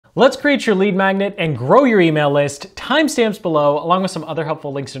Let's create your lead magnet and grow your email list. Timestamps below, along with some other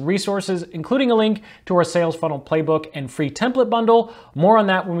helpful links and resources, including a link to our sales funnel playbook and free template bundle. More on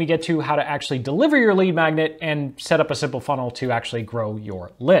that when we get to how to actually deliver your lead magnet and set up a simple funnel to actually grow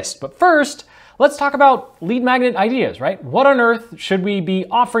your list. But first, let's talk about lead magnet ideas, right? What on earth should we be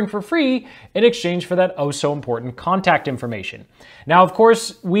offering for free in exchange for that oh so important contact information? Now, of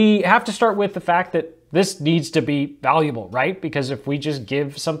course, we have to start with the fact that this needs to be valuable, right? Because if we just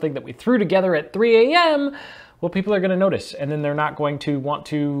give something that we threw together at 3 a.m., well, people are going to notice, and then they're not going to want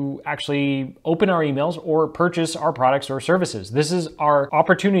to actually open our emails or purchase our products or services. This is our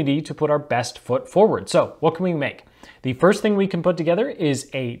opportunity to put our best foot forward. So what can we make? The first thing we can put together is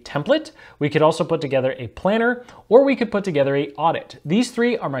a template. We could also put together a planner, or we could put together an audit. These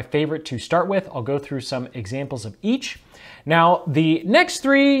three are my favorite to start with. I'll go through some examples of each. Now, the next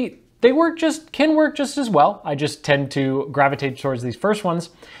three, they can work just as well. I just tend to gravitate towards these first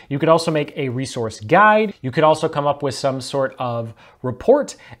ones. You could also make a resource guide. You could also come up with some sort of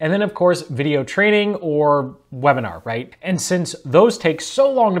report, and then of course, video training or webinar, right? And since those take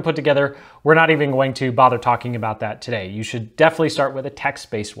so long to put together, we're not even going to bother talking about that today. You should definitely start with a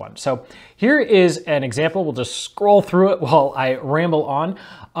text-based one. So here is an example. We'll just scroll through it while I ramble on,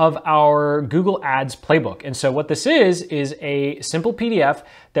 of our Google Ads playbook. And so what this is a simple PDF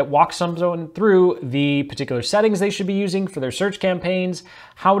that walks someone through the particular settings they should be using for their search campaigns,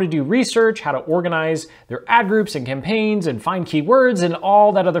 how to do research, how to organize their ad groups and campaigns and find keywords and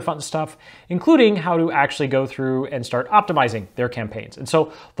all that other fun stuff, including how to actually go through and start optimizing their campaigns. And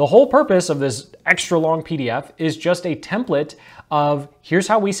so the whole purpose of this extra long PDF is just a template of here's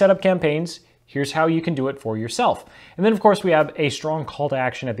how we set up campaigns, here's how you can do it for yourself. And then of course we have a strong call to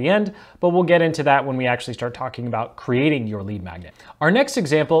action at the end, but we'll get into that when we actually start talking about creating your lead magnet. Our next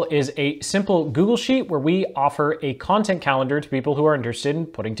example is a simple Google Sheet where we offer a content calendar to people who are interested in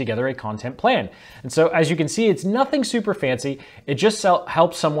putting together a content plan. And so as you can see, it's nothing super fancy. It just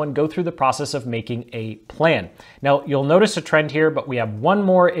helps someone go through the process of making a plan. Now you'll notice a trend here, but we have one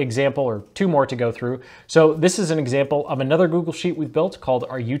more example or two more to go through. So this is an example of another Google Sheet we've built called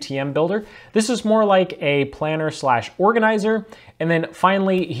our UTM Builder. This is more like a planner / organizer. And then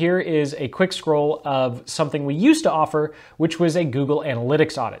finally, here is a quick scroll of something we used to offer, which was a Google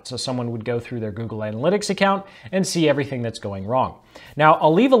Analytics audit. So someone would go through their Google Analytics account and see everything that's going wrong. Now,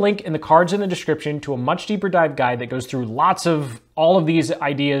 I'll leave a link in the cards in the description to a much deeper dive guide that goes through lots of all of these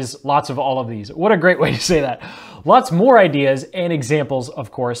ideas, lots of all of these. What a great way to say that. Lots more ideas and examples,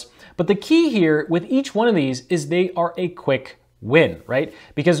 of course. But the key here with each one of these is they are a quick win, right?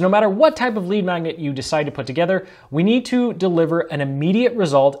 Because no matter what type of lead magnet you decide to put together, we need to deliver an immediate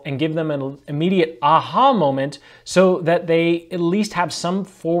result and give them an immediate aha moment so that they at least have some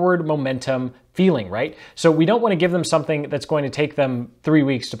forward momentum feeling, right? So we don't want to give them something that's going to take them 3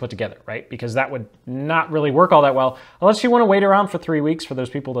 weeks to put together, right? Because that would not really work all that well, unless you want to wait around for 3 weeks for those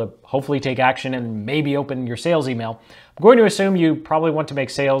people to hopefully take action and maybe open your sales email. I'm going to assume you probably want to make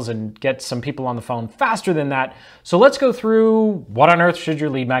sales and get some people on the phone faster than that. So let's go through what on earth should your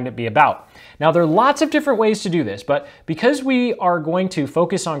lead magnet be about. Now, there are lots of different ways to do this, but because we are going to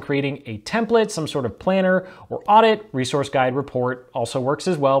focus on creating a template, some sort of planner or audit, resource guide, report also works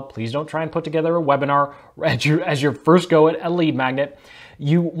as well. Please don't try and put together a webinar as your first go at a lead magnet.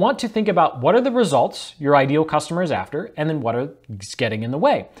 You want to think about what are the results your ideal customer is after, and then what is getting in the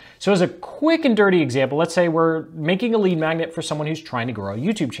way. So as a quick and dirty example, let's say we're making a lead magnet for someone who's trying to grow a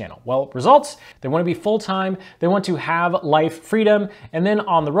YouTube channel. Well, results, they want to be full-time, they want to have life freedom, and then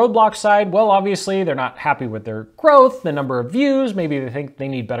on the roadblock side, well, obviously they're not happy with their growth, the number of views, maybe they think they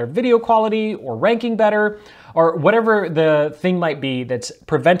need better video quality or ranking better, or whatever the thing might be that's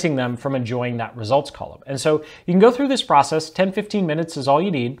preventing them from enjoying that results column. And so you can go through this process, 10-15 minutes is all you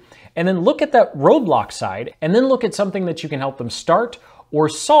need, and then look at that roadblock side, and then look at something that you can help them start or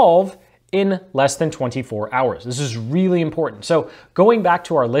solve in less than 24 hours. This is really important. So going back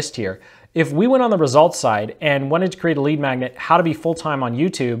to our list here, if we went on the results side and wanted to create a lead magnet, how to be full-time on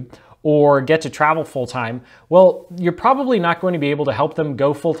YouTube, or get to travel full-time, well, you're probably not going to be able to help them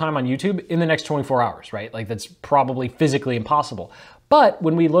go full-time on YouTube in the next 24 hours, right? Like that's probably physically impossible. But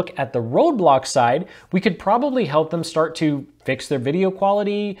when we look at the roadblock side, we could probably help them start to fix their video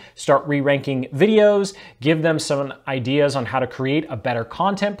quality, start re-ranking videos, give them some ideas on how to create a better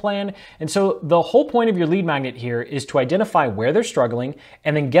content plan. And so the whole point of your lead magnet here is to identify where they're struggling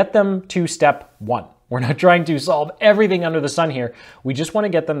and then get them to step one. We're not trying to solve everything under the sun here. We just want to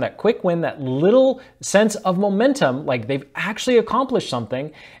get them that quick win, that little sense of momentum, like they've actually accomplished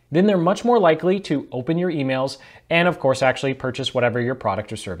something. Then they're much more likely to open your emails and, of course, actually purchase whatever your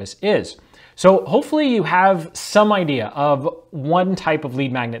product or service is. So hopefully you have some idea of one type of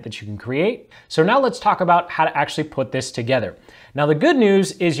lead magnet that you can create. So now let's talk about how to actually put this together. Now the good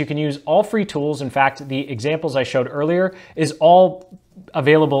news is you can use all free tools. In fact, the examples I showed earlier is all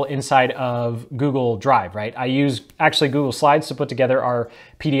available inside of Google Drive, right? I use actually Google Slides to put together our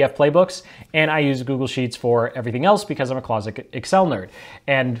PDF playbooks, and I use Google Sheets for everything else because I'm a closet Excel nerd.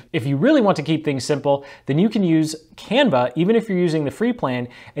 And if you really want to keep things simple, then you can use Canva, even if you're using the free plan,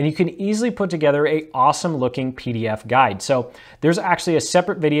 and you can easily put together an awesome looking PDF guide. So there's actually a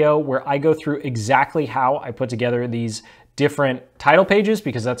separate video where I go through exactly how I put together these different title pages,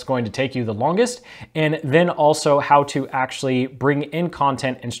 because that's going to take you the longest, and then also how to actually bring in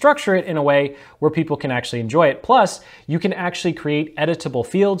content and structure it in a way where people can actually enjoy it. Plus, you can actually create editable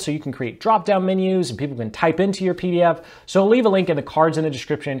fields, so you can create drop-down menus and people can type into your PDF. So I'll leave a link in the cards in the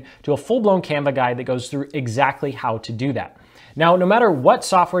description to a full-blown Canva guide that goes through exactly how to do that. Now, no matter what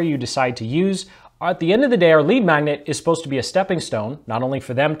software you decide to use, at the end of the day, our lead magnet is supposed to be a stepping stone, not only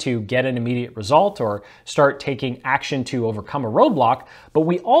for them to get an immediate result or start taking action to overcome a roadblock, but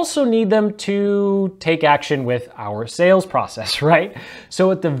we also need them to take action with our sales process, right? So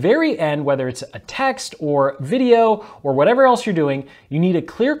at the very end, whether it's a text or video or whatever else you're doing, you need a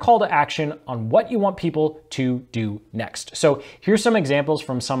clear call to action on what you want people to do next. So here's some examples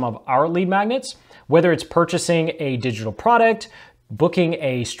from some of our lead magnets, whether it's purchasing a digital product, booking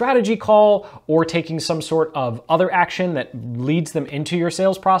a strategy call, or taking some sort of other action that leads them into your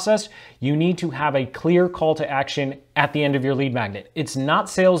sales process, you need to have a clear call to action at the end of your lead magnet. It's not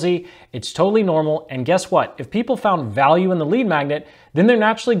salesy, it's totally normal, and guess what? If people found value in the lead magnet, then they're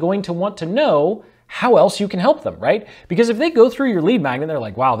naturally going to want to know how else you can help them, right? Because if they go through your lead magnet, they're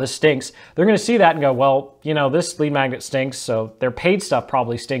like, wow, this stinks. They're gonna see that and go, well, you know, this lead magnet stinks, so their paid stuff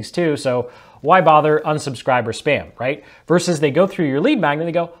probably stinks too, so why bother, unsubscribe or spam, right? Versus they go through your lead magnet and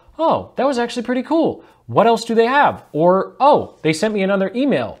they go, oh, that was actually pretty cool. What else do they have? Or, oh, they sent me another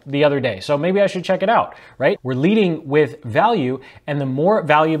email the other day, so maybe I should check it out, right? We're leading with value, and the more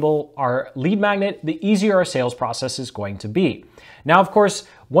valuable our lead magnet, the easier our sales process is going to be. Now, of course,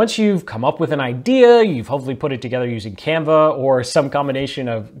 once you've come up with an idea, you've hopefully put it together using Canva or some combination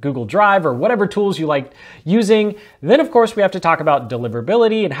of Google Drive or whatever tools you like using, then of course we have to talk about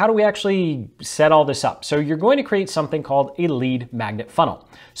deliverability and how do we actually set all this up. So you're going to create something called a lead magnet funnel.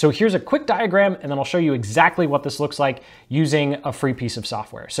 So here's a quick diagram, and then I'll show you exactly what this looks like using a free piece of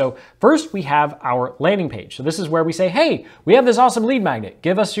software. So first we have our landing page. So this is where we say, hey, we have this awesome lead magnet.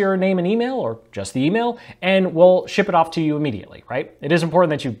 Give us your name and email, or just the email, and we'll ship it off to you immediately, right? It is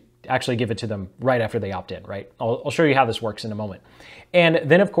important that you actually give it to them right after they opt in, right? I'll show you how this works in a moment. And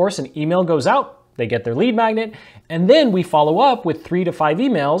then of course an email goes out, they get their lead magnet, and then we follow up with 3 to 5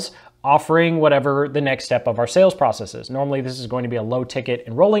 emails offering whatever the next step of our sales process is. Normally this is going to be a low ticket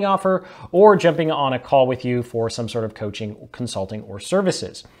enrolling offer or jumping on a call with you for some sort of coaching, consulting, or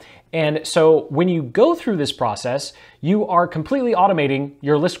services. And so when you go through this process, you are completely automating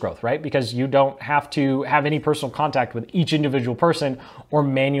your list growth, right? Because you don't have to have any personal contact with each individual person or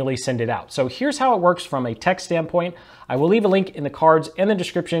manually send it out. So here's how it works from a tech standpoint. I will leave a link in the cards and the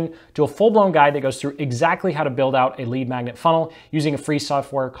description to a full-blown guide that goes through exactly how to build out a lead magnet funnel using a free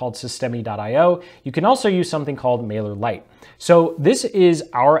software called Systemi.io. You can also use something called MailerLite. So this is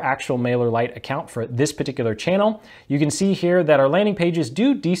our actual MailerLite account for this particular channel. You can see here that our landing pages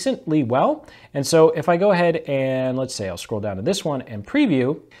do decently well. And so if I go ahead and let's say I'll scroll down to this one and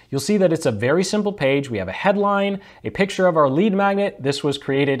preview, you'll see that it's a very simple page. We have a headline, a picture of our lead magnet. This was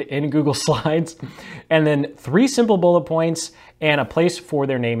created in Google Slides, and then 3 simple bullet points and a place for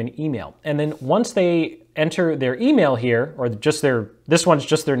their name and email. And then once they enter their email here, or just this one's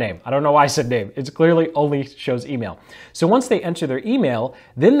just their name. I don't know why I said name. It clearly only shows email. So once they enter their email,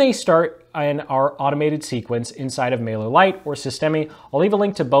 then they start in our automated sequence inside of MailerLite or Systemi. I'll leave a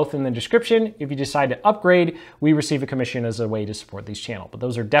link to both in the description. If you decide to upgrade, we receive a commission as a way to support these channels, but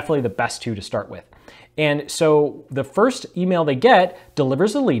those are definitely the best 2 to start with. And so the first email they get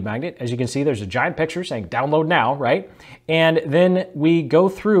delivers the lead magnet. As you can see, there's a giant picture saying download now, right? And then we go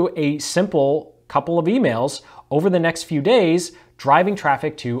through a simple couple of emails over the next few days, driving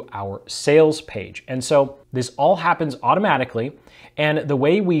traffic to our sales page. And so this all happens automatically. And the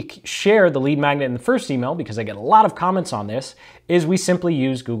way we share the lead magnet in the first email, because I get a lot of comments on this, is we simply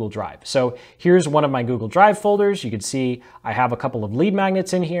use Google Drive. So here's one of my Google Drive folders. You can see I have a couple of lead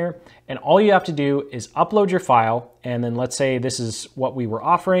magnets in here, and all you have to do is upload your file. And then let's say this is what we were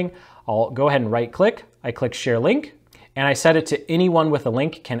offering. I'll go ahead and right click. I click share link and I set it to anyone with a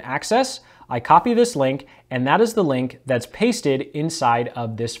link can access. I copy this link and that is the link that's pasted inside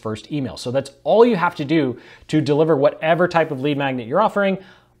of this first email. So that's all you have to do to deliver whatever type of lead magnet you're offering.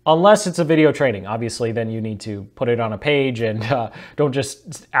 Unless it's a video training, obviously, then you need to put it on a page and don't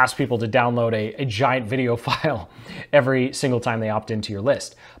just ask people to download a giant video file every single time they opt into your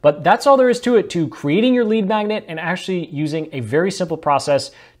list. But that's all there is to it, to creating your lead magnet and actually using a very simple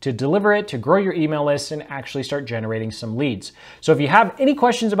process to deliver it, to grow your email list and actually start generating some leads. So if you have any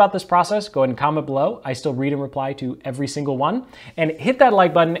questions about this process, go ahead and comment below. I still read and reply to every single one. And hit that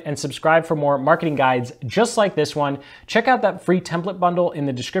like button and subscribe for more marketing guides just like this one. Check out that free template bundle in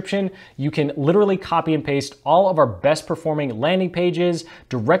the description. You can literally copy and paste all of our best performing landing pages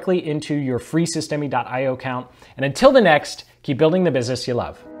directly into your free Systemi.io account. And until the next, keep building the business you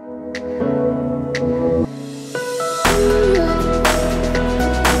love.